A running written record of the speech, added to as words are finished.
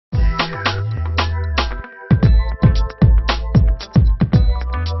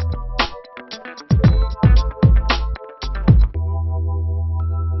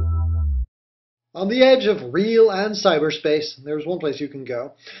On the edge of real and cyberspace, there's one place you can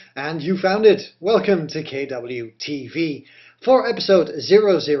go, and you found it. Welcome to KWTV for episode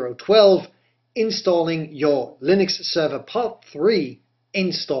 0012, Installing Your Linux Server Part 3,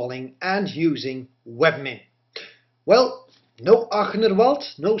 Installing and Using Webmin. Well, no Achnerwald,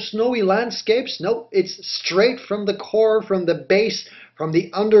 no snowy landscapes, no, it's straight from the core, from the base, from the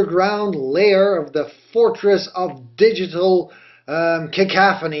underground layer of the fortress of digital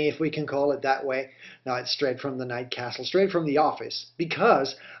cacophony, if we can call it that way. Now it's straight from the night castle, straight from the office,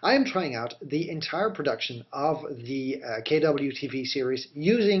 because I am trying out the entire production of the KWTV series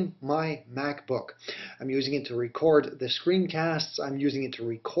using my MacBook. I'm using it to record the screencasts, I'm using it to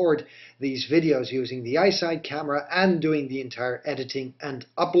record these videos using the iSight camera, and doing the entire editing and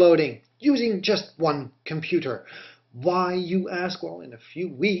uploading using just one computer. Why, you ask? Well, in a few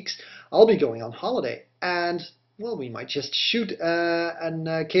weeks I'll be going on holiday, and well, we might just shoot an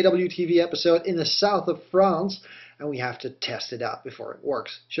KWTV episode in the south of France, and we have to test it out before it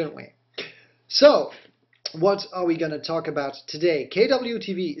works, shouldn't we? So, what are we going to talk about today?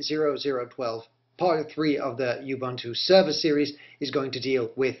 KWTV 0012, part 3 of the Ubuntu server series, is going to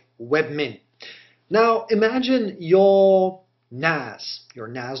deal with Webmin. Now, imagine your NAS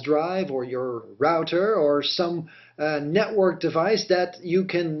drive, or your router, or some network device that you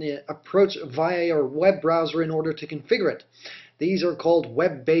can approach via your web browser in order to configure it. These are called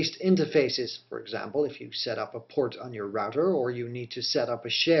web-based interfaces. For example, if you set up a port on your router, or you need to set up a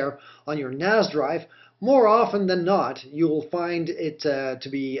share on your NAS drive, more often than not you will find it to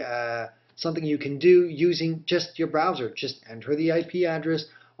be something you can do using just your browser. Just enter the IP address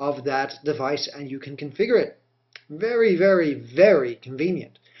of that device and you can configure it. Very, very, very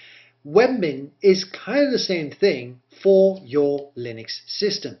convenient. Webmin is kind of the same thing for your Linux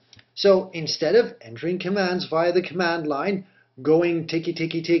system. So instead of entering commands via the command line, going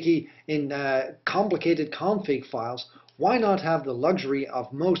ticky in complicated config files, why not have the luxury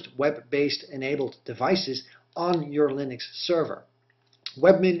of most web-based enabled devices on your Linux server?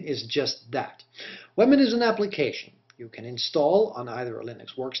 Webmin is just that. Webmin is an application you can install on either a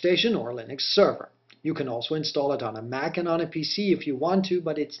Linux workstation or a Linux server. You can also install it on a Mac and on a PC if you want to,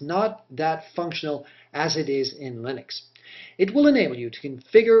 but it's not that functional as it is in Linux. It will enable you to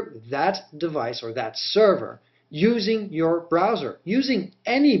configure that device or that server using your browser, using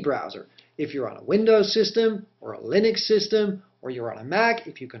any browser. If you're on a Windows system or a Linux system, or you're on a Mac,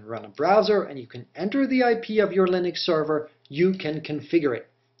 if you can run a browser and you can enter the IP of your Linux server, you can configure it.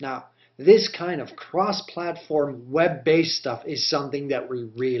 Now, this kind of cross-platform web-based stuff is something that we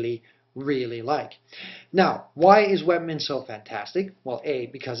really like. Now, why is Webmin so fantastic? Well, A,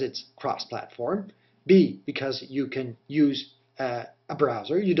 because it's cross-platform. B, because you can use a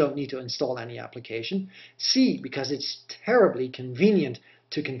browser. You don't need to install any application. C, because it's terribly convenient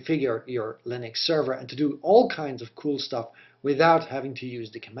to configure your Linux server and to do all kinds of cool stuff without having to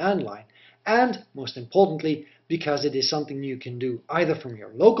use the command line. And most importantly, because it is something you can do either from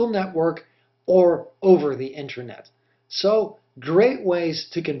your local network or over the internet. So, great ways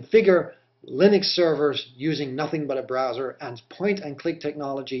to configure Linux servers using nothing but a browser and point-and-click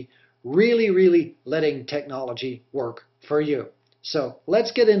technology, really letting technology work for you. So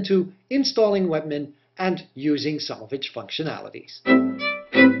let's get into installing Webmin and using some of its functionalities.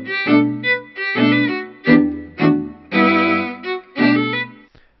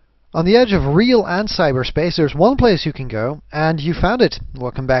 On the edge of real and cyberspace, there's one place you can go, and you found it.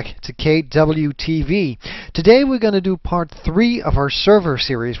 Welcome back to KWTV. Today we're going to do part 3 of our server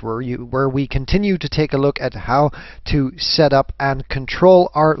series where we continue to take a look at how to set up and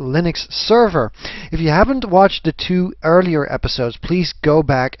control our Linux server. If you haven't watched the 2 earlier episodes, please go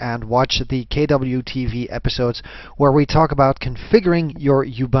back and watch the KWTV episodes where we talk about configuring your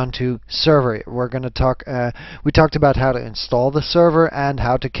Ubuntu server. We talked about how to install the server and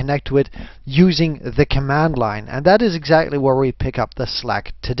how to connect to it using the command line, and that is exactly where we pick up the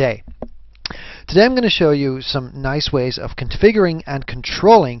slack today. Today I'm going to show you some nice ways of configuring and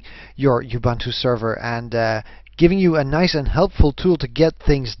controlling your Ubuntu server and giving you a nice and helpful tool to get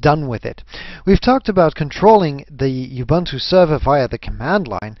things done with it. We've talked about controlling the Ubuntu server via the command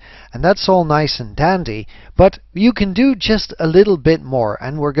line, and that's all nice and dandy, but you can do just a little bit more,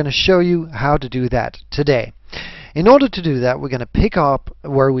 and we're going to show you how to do that today. In order to do that, we're going to pick up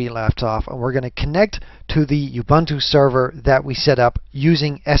where we left off, and we're going to connect to the Ubuntu server that we set up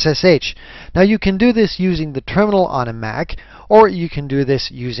using SSH. Now, you can do this using the terminal on a Mac, or you can do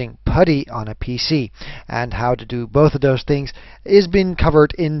this using PuTTY on a PC. And how to do both of those things is been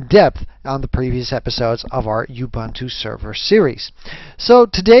covered in depth on the previous episodes of our Ubuntu server series. So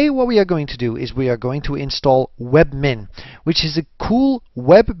today what we are going to do is we are going to install Webmin, which is a cool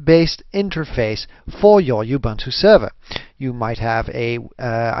web-based interface for your Ubuntu server. You might have a,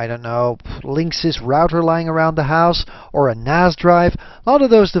 I don't know, Linksys router lying around the house, or a NAS drive. A lot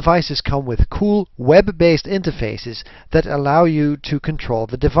of those devices come with cool web-based interfaces that allow you to control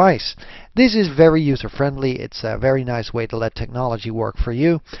the device. This is very user-friendly. It's a very nice way to let technology work for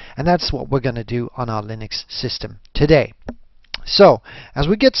you, and that's what we're going to do on our Linux system today. So, as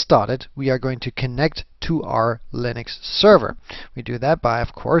we get started, we are going to connect to our Linux server. We do that by,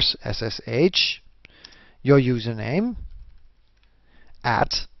 of course, SSH, your username,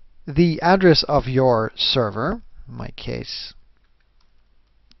 at the address of your server, in my case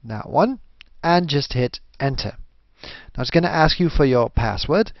that one, and just hit enter. Now it's going to ask you for your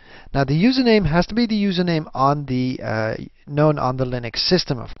password. Now the username has to be the username on the known on the Linux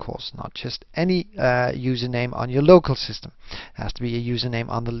system, of course, not just any username on your local system. It has to be a username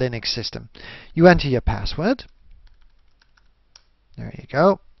on the Linux system. You enter your password. There you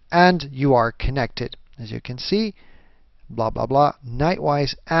go, and you are connected. As you can see, blah blah blah,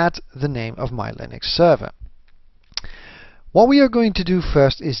 Knightwise at the name of my Linux server. What we are going to do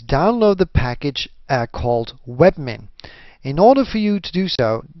first is download the package called Webmin. In order for you to do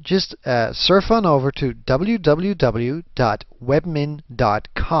so, just surf on over to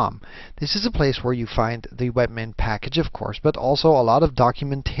www.webmin.com. This is a place where you find the Webmin package, of course, but also a lot of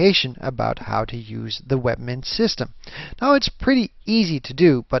documentation about how to use the Webmin system. Now it's pretty easy to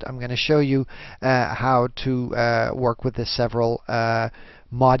do, but I'm going to show you how to work with the several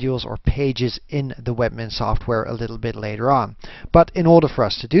modules or pages in the Webmin software a little bit later on. But in order for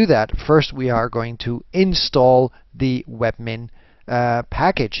us to do that, first we are going to install the Webmin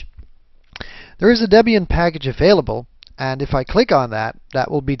package. There is a Debian package available, and if I click on that, that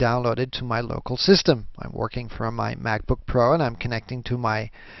will be downloaded to my local system. I'm working from my MacBook Pro and I'm connecting to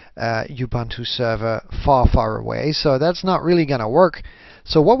my Ubuntu server far away, so that's not really going to work.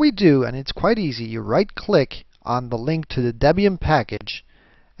 So what we do, and it's quite easy, you right click on the link to the Debian package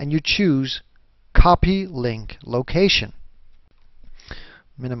and you choose Copy Link Location.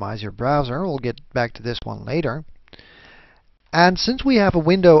 Minimize your browser. We'll get back to this one later. And since we have a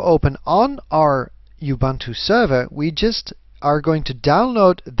window open on our Ubuntu server, we just are going to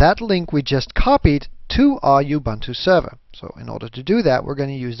download that link we just copied to our Ubuntu server. So in order to do that, we're going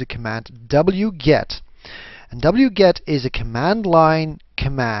to use the command wget. And wget is a command line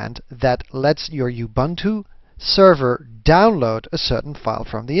command that lets your Ubuntu server download a certain file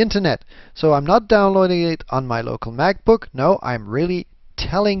from the internet. So I'm not downloading it on my local MacBook. No, I'm really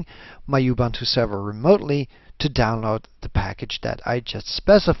telling my Ubuntu server remotely to download the package that I just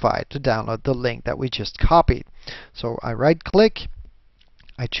specified, to download the link that we just copied. So I right click,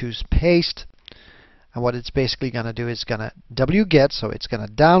 I choose paste, and what it's basically going to do is going to wget, so it's going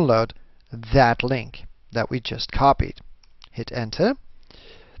to download that link that we just copied. Hit enter,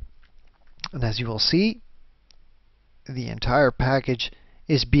 and as you will see, the entire package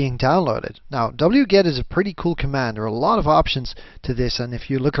is being downloaded. Now wget is a pretty cool command. There are a lot of options to this, and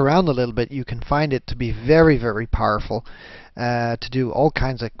if you look around a little bit you can find it to be very powerful, to do all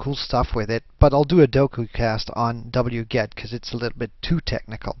kinds of cool stuff with it, but I'll do a DokuCast on wget because it's a little bit too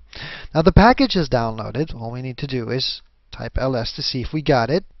technical. Now the package is downloaded. All we need to do is type ls to see if we got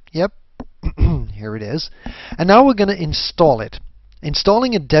it. Yep, here it is. And now we're going to install it.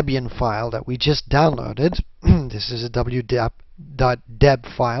 Installing a Debian file that we just downloaded, this is a wdep.deb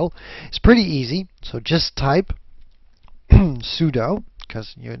file, it's pretty easy. So just type sudo,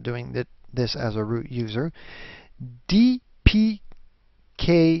 because you're doing this as a root user, dpkg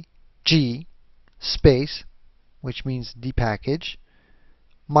space, which means depackage,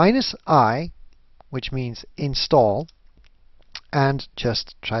 -i, which means install, and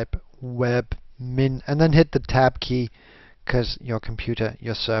just type webmin, and then hit the tab key, because your computer,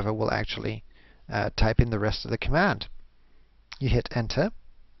 your server, will actually type in the rest of the command. You hit enter.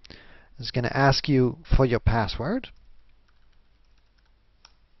 It's going to ask you for your password.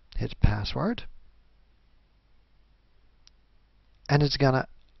 Hit password. And it's going to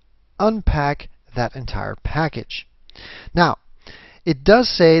unpack that entire package. Now, it does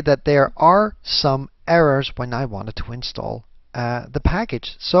say that there are some errors when I wanted to install the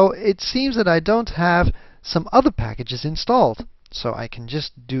package. So it seems that I don't have some other packages installed. So I can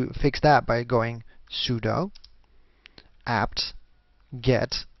just fix that by going sudo apt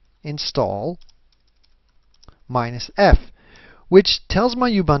get install -f, which tells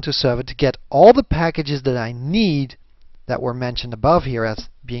my Ubuntu server to get all the packages that I need that were mentioned above here as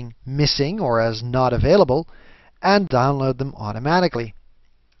being missing or as not available, and download them automatically.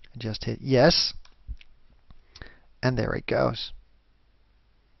 Just hit yes, and there it goes.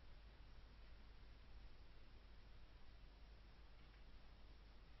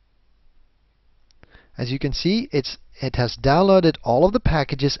 As you can see, it has downloaded all of the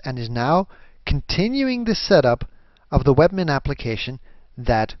packages and is now continuing the setup of the Webmin application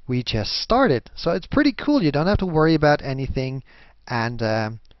that we just started. So it's pretty cool. You don't have to worry about anything,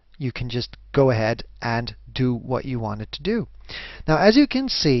 and you can just go ahead and do what you wanted to do. Now, as you can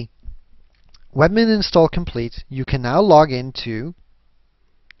see, Webmin install complete. You can now log into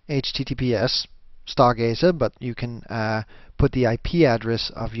HTTPS Stargazer, but you can put the IP address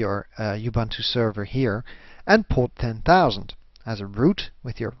of your Ubuntu server here and port 10,000 as a root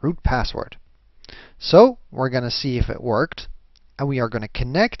with your root password. So we're going to see if it worked, and we are going to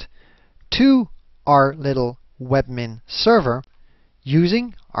connect to our little Webmin server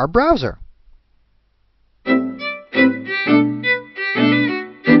using our browser.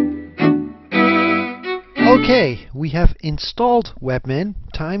 Okay, we have installed Webmin.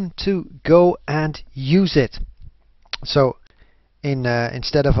 Time to go and use it. So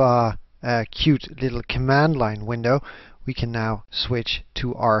instead of a cute little command line window, we can now switch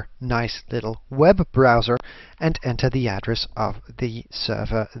to our nice little web browser and enter the address of the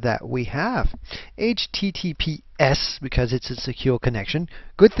server that we have. HTTPS, because it's a secure connection.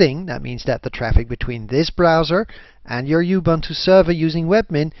 Good thing, that means that the traffic between this browser and your Ubuntu server using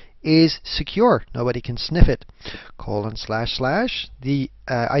Webmin is secure. Nobody can sniff it. // the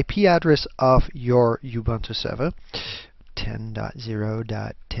IP address of your Ubuntu server,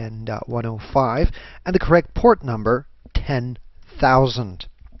 10.0.10.105, and the correct port number, 10,000.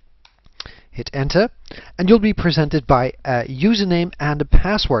 Hit enter, and you'll be presented by a username and a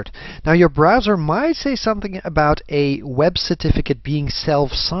password. Now, your browser might say something about a web certificate being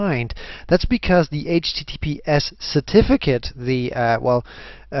self-signed. That's because the HTTPS certificate, the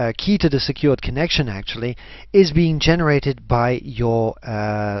key to the secured connection actually, is being generated by your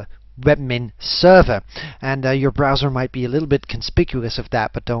Webmin server, and your browser might be a little bit conspicuous of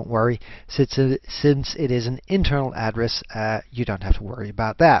that, but don't worry, since it is an internal address, you don't have to worry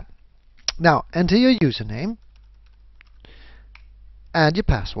about that. Now, enter your username and your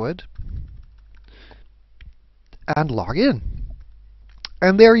password and log in.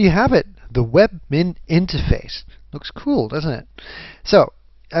 And there you have it, the Webmin interface. Looks cool, doesn't it? So,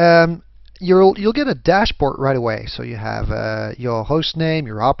 you'll get a dashboard right away. So you have your host name,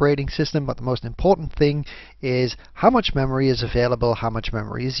 your operating system, but the most important thing is how much memory is available, how much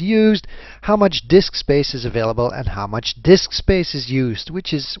memory is used, how much disk space is available, and how much disk space is used,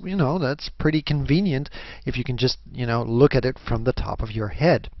 which is, that's pretty convenient if you can just, look at it from the top of your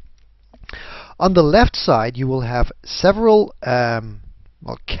head. On the left side, you will have several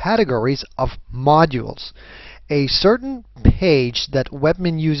categories of modules. A certain page that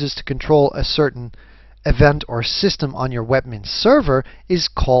Webmin uses to control a certain event or system on your Webmin server is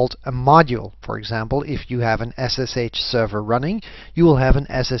called a module. For example, if you have an SSH server running, you will have an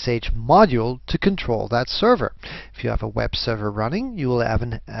SSH module to control that server. If you have a web server running, you will have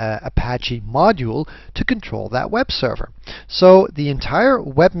an Apache module to control that web server. So the entire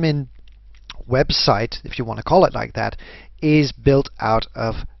Webmin website, if you want to call it like that, is built out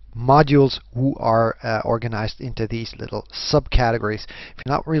of modules who are organized into these little subcategories. If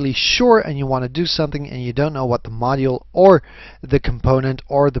you're not really sure and you want to do something and you don't know what the module or the component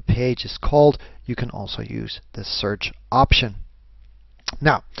or the page is called, you can also use the search option.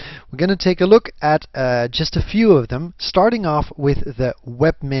 Now, we're going to take a look at just a few of them, starting off with the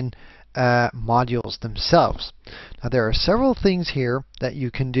Webmin modules themselves. Now, there are several things here that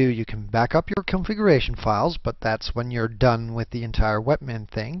you can do. You can back up your configuration files, but that's when you're done with the entire Webmin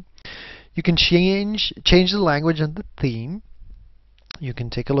thing. You can change the language and the theme. You can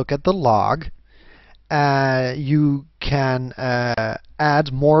take a look at the log. You can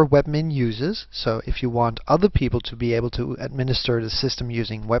add more Webmin users. So if you want other people to be able to administer the system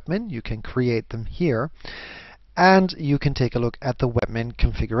using Webmin, you can create them here. And you can take a look at the Webmin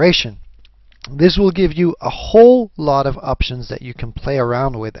configuration. This will give you a whole lot of options that you can play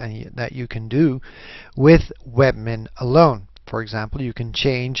around with and that you can do with Webmin alone. For example, you can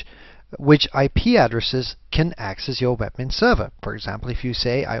change which IP addresses can access your Webmin server. For example, if you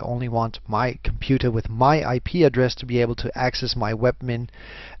say, I only want my computer with my IP address to be able to access my Webmin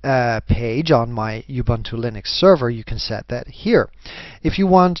page on my Ubuntu Linux server, you can set that here. If you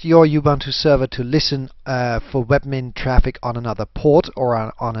want your Ubuntu server to listen for Webmin traffic on another port or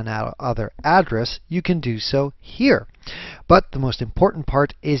on another address, you can do so here. But the most important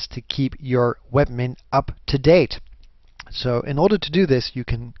part is to keep your Webmin up to date. So in order to do this, you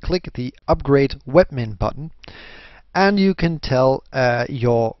can click the Upgrade Webmin button, and you can tell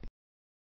your